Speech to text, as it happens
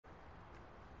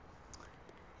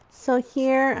So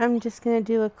here I'm just going to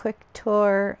do a quick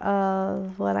tour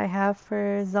of what I have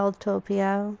for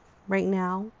Zeldtopia right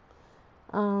now.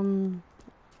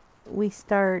 We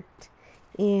start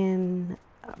in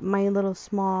my little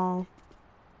small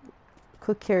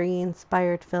Kokiri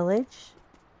inspired village.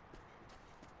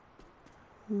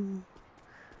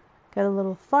 Got a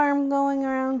little farm going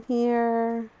around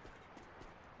here,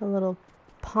 a little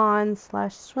pond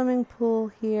slash swimming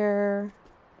pool here,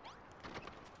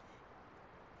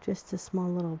 just a small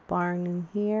little barn in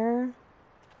here.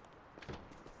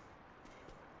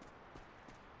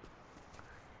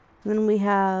 And then we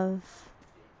have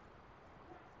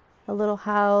a little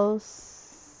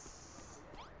house,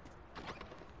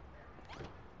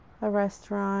 a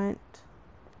restaurant,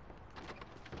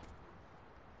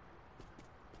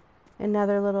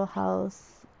 another little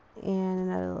house,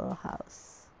 and another little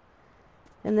house.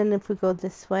 And then if we go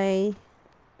this way,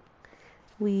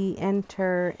 we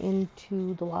enter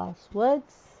into the Lost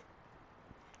Woods,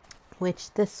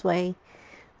 which this way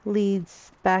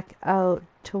leads back out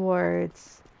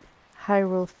towards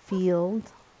Hyrule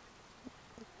Field.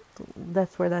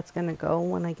 That's where that's going to go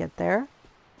when I get there.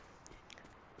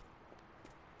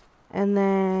 And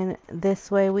then this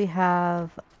way we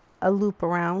have a loop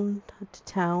around to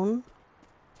town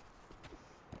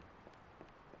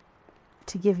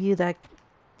to give you that,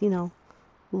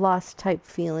 lost type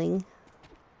feeling.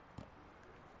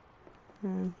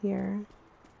 And here.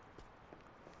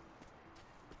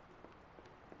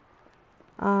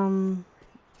 And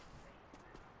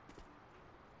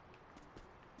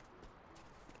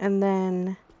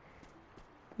then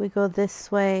we go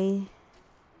this way.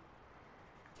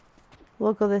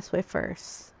 We'll go this way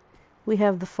first. We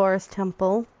have the Forest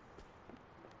Temple,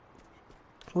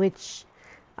 which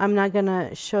I'm not going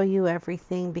to show you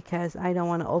everything because I don't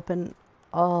want to open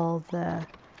all the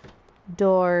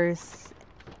doors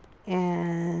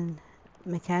and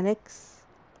mechanics,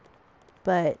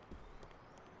 but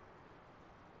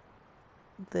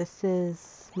this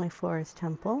is my Forest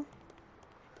Temple.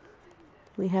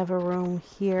 We have a room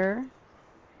here.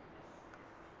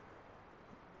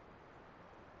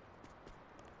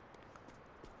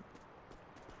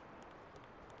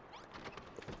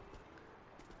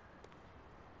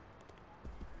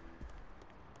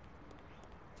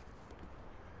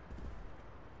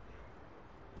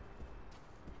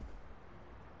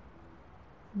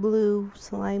 Blue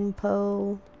slime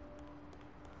po,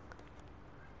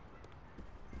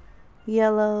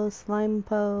 yellow slime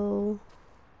po,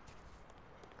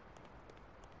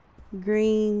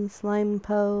 green slime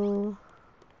po,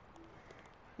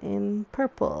 and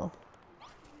purple.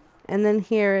 And then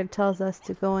here it tells us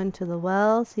to go into the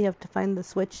well, so you have to find the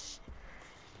switch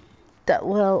that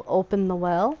will open the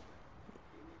well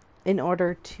in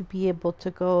order to be able to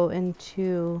go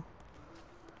into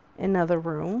another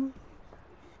room,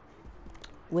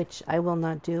 which I will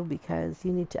not do because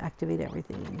you need to activate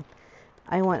everything.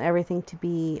 I want everything to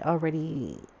be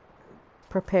already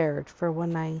prepared for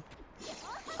when I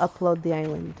upload the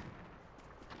island.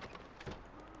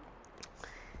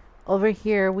 Over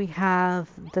here we have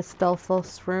the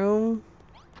Stelphos room.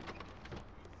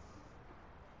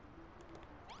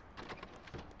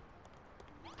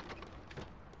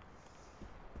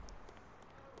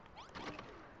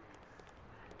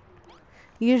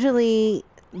 Usually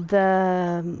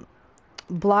the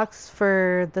blocks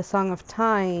for the Song of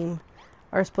Time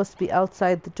are supposed to be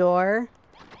outside the door,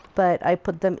 but I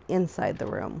put them inside the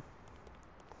room.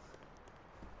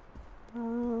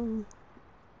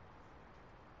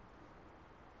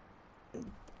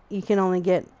 You can only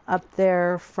get up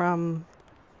there from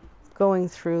going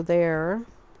through there.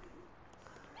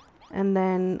 And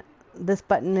then this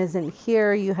button isn't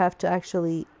here. You have to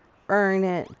actually earn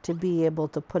it to be able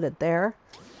to put it there.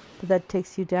 But that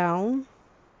takes you down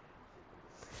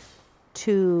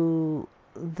to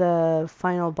the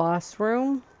final boss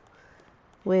room,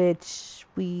 which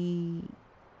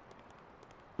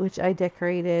I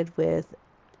decorated with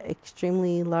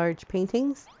extremely large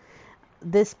paintings.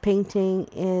 This painting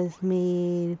is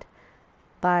made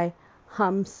by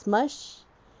Smush.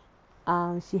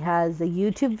 She has a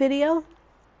YouTube video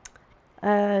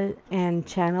and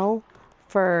channel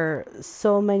for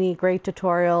so many great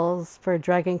tutorials for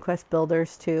Dragon Quest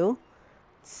builders too.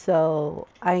 So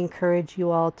I encourage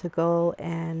you all to go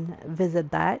and visit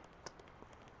that.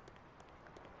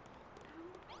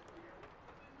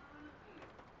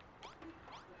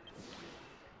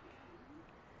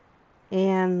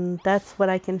 And that's what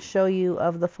I can show you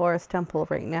of the Forest Temple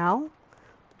right now.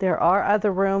 There are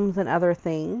other rooms and other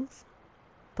things,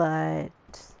 but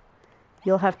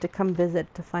you'll have to come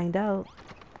visit to find out.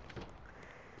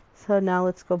 So now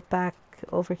let's go back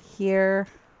over here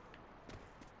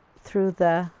through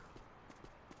the,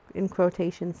 in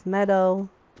quotations, meadow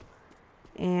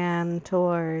and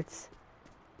towards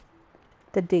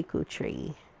the Deku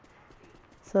tree.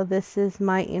 So this is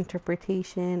my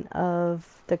interpretation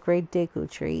of the Great Deku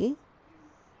tree.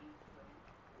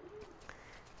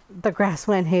 The grass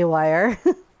went haywire.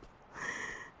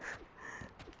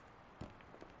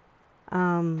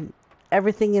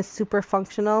 Everything is super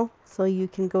functional, so you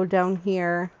can go down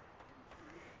here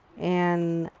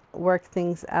and work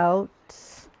things out.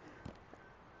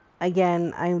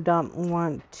 Again, I don't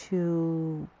want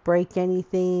to break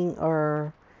anything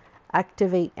or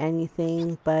activate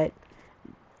anything, but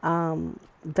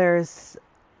there's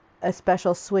a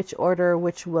special switch order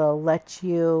which will let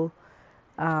you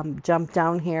jump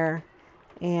down here,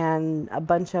 and a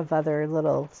bunch of other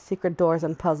little secret doors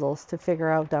and puzzles to figure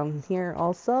out down here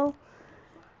also.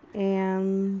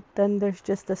 And then there's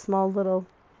just a small little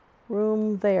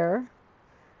room there.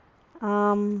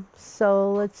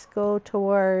 So let's go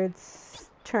towards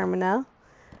Termina.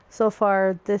 So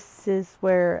far, this is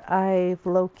where I've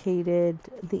located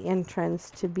the entrance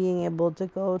to being able to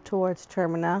go towards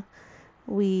Termina.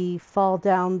 We fall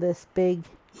down this big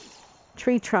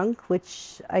tree trunk,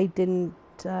 which I didn't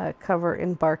cover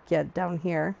in bark yet down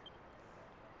here.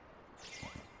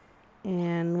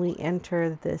 And we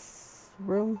enter this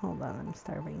room. Hold on, I'm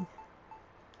starving.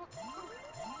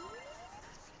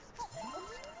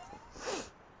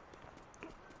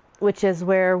 Which is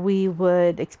where we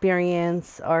would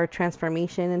experience our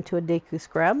transformation into a Deku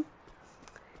Scrub.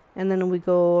 And then we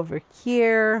go over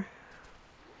here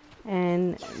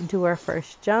and do our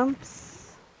first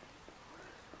jumps.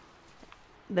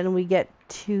 Then we get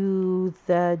to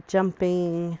the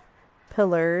jumping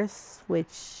pillars,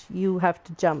 which you have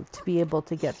to jump to be able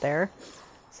to get there.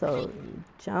 So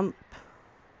jump.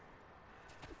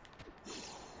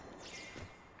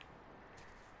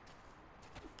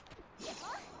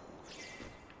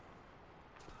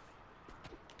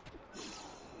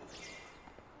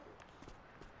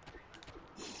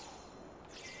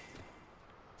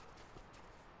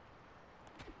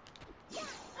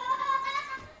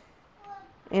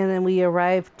 And then we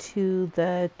arrive to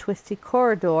the twisty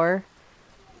corridor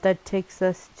that takes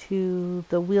us to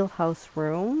the wheelhouse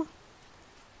room.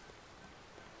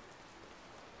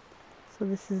 So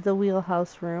this is the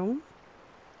wheelhouse room.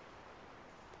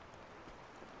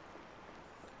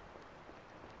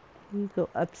 You go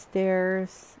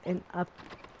upstairs and up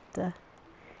the,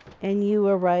 and you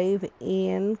arrive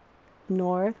in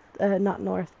not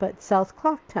north, but South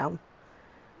Clocktown.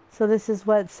 So this is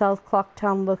what South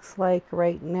Clocktown looks like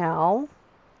right now.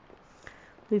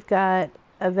 We've got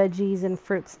a veggies and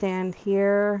fruit stand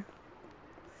here,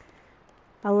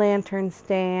 a lantern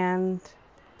stand,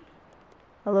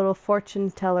 a little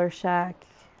fortune teller shack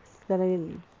that I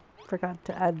forgot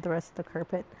to add the rest of the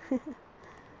carpet.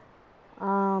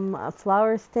 A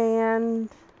flower stand,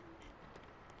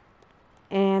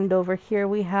 and over here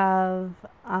we have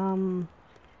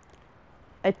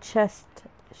a chest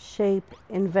shape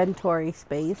inventory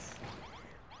space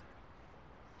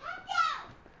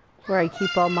where I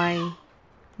keep all my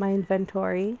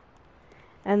inventory.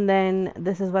 And then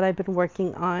this is what I've been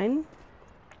working on.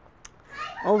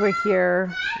 Over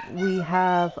here we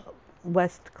have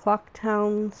West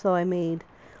Clocktown, so I made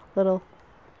little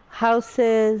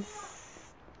houses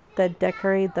that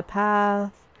decorate the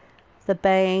path, the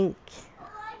bank,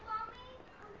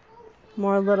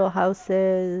 more little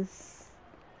houses.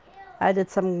 I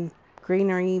did some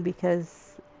greenery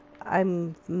because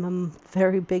I'm a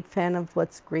very big fan of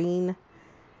what's green.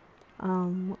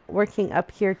 Working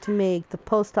up here to make the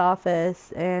post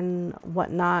office and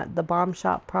whatnot, the bomb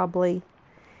shop probably.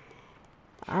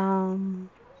 And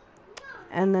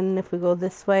then if we go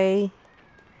this way,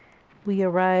 we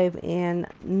arrive in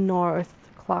North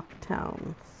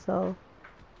Clocktown. So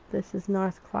this is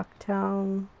North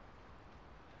Clocktown.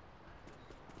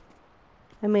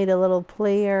 I made a little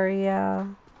play area.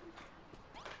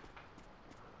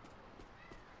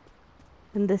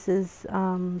 And this is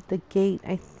the gate.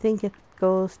 I think it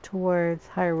goes towards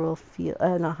Hyrule Field.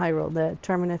 Not Hyrule, the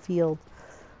Termina Field.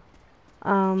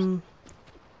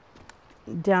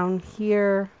 Down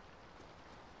here,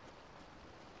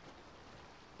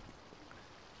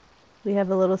 we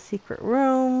have a little secret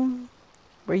room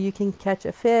where you can catch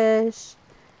a fish,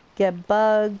 get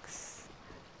bugs,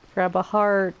 grab a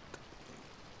heart.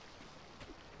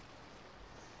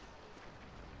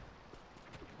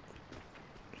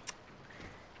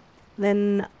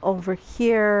 Then over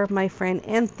here, my friend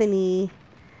Anthony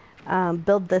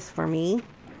built this for me.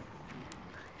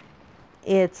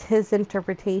 It's his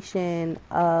interpretation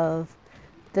of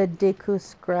the Deku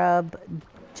Scrub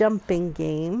jumping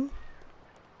game.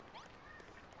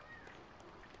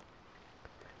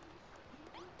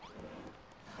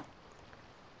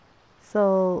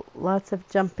 So lots of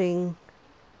jumping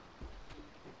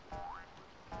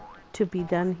to be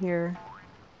done here.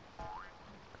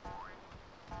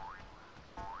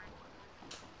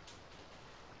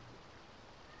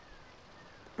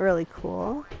 Really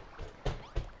cool.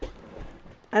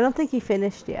 I don't think he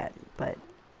finished yet, but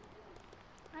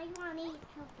I want to eat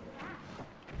so fast.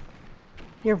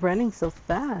 you're running so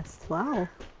fast. Wow.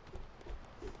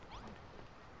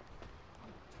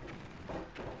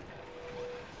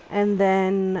 And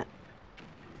then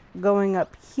going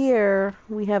up here,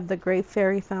 we have the Great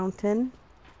Fairy Fountain.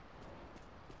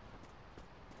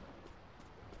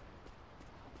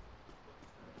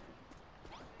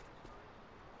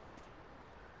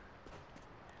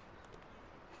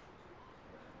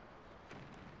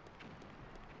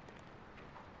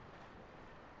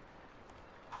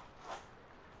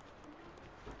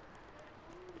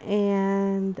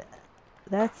 And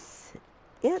that's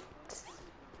it.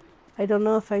 I don't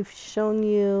know if I've shown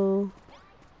you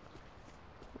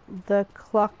the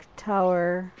clock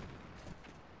tower.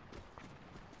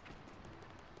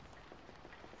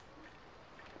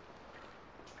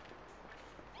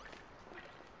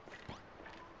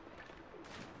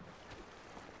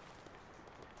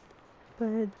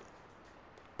 But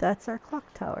that's our clock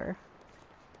tower.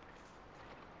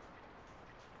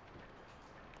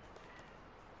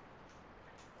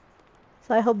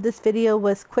 So I hope this video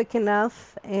was quick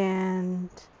enough and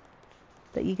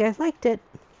that you guys liked it.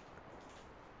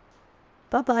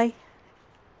 Bye-bye.